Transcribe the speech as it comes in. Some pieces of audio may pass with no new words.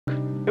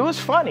It was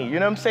funny, you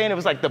know what I'm saying? It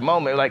was like the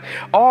moment, like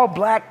all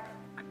black,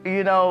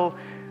 you know,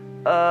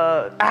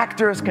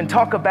 actors can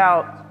talk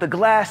about the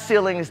glass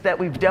ceilings that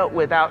we've dealt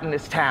with out in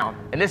this town.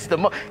 And this is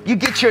you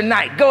get your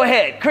night, go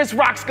ahead. Chris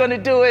Rock's gonna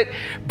do it.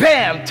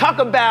 Bam, talk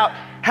about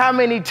how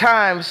many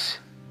times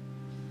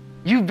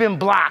you've been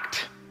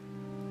blocked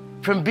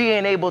from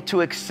being able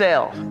to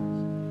excel.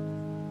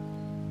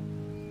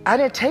 I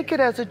didn't take it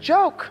as a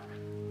joke.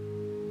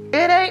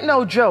 It ain't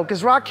no joke,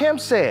 as Rakim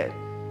said.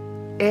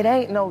 It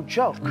ain't no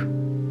joke.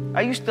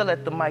 I used to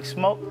let the mic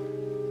smoke.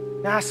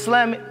 Now I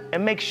slam it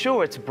and make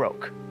sure it's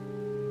broke.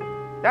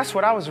 That's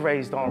what I was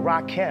raised on,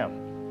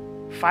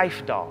 Rakim,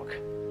 Fife Dog,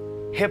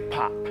 hip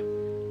hop,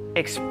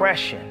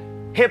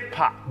 expression, hip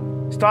hop.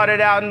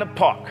 Started out in the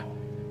park.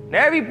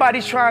 Now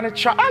everybody's trying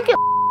to I don't give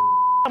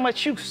a how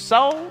much you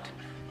sold.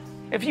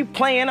 If you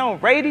playing on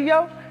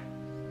radio,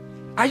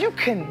 are you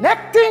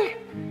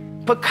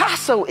connecting?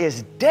 Picasso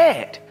is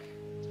dead.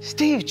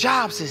 Steve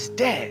Jobs is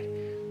dead.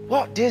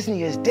 Walt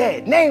Disney is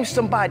dead. Name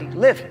somebody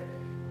living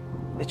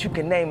that you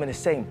can name in the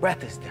same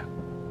breath as them.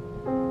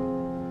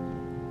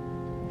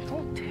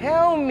 Don't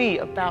tell me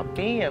about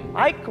being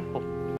likable.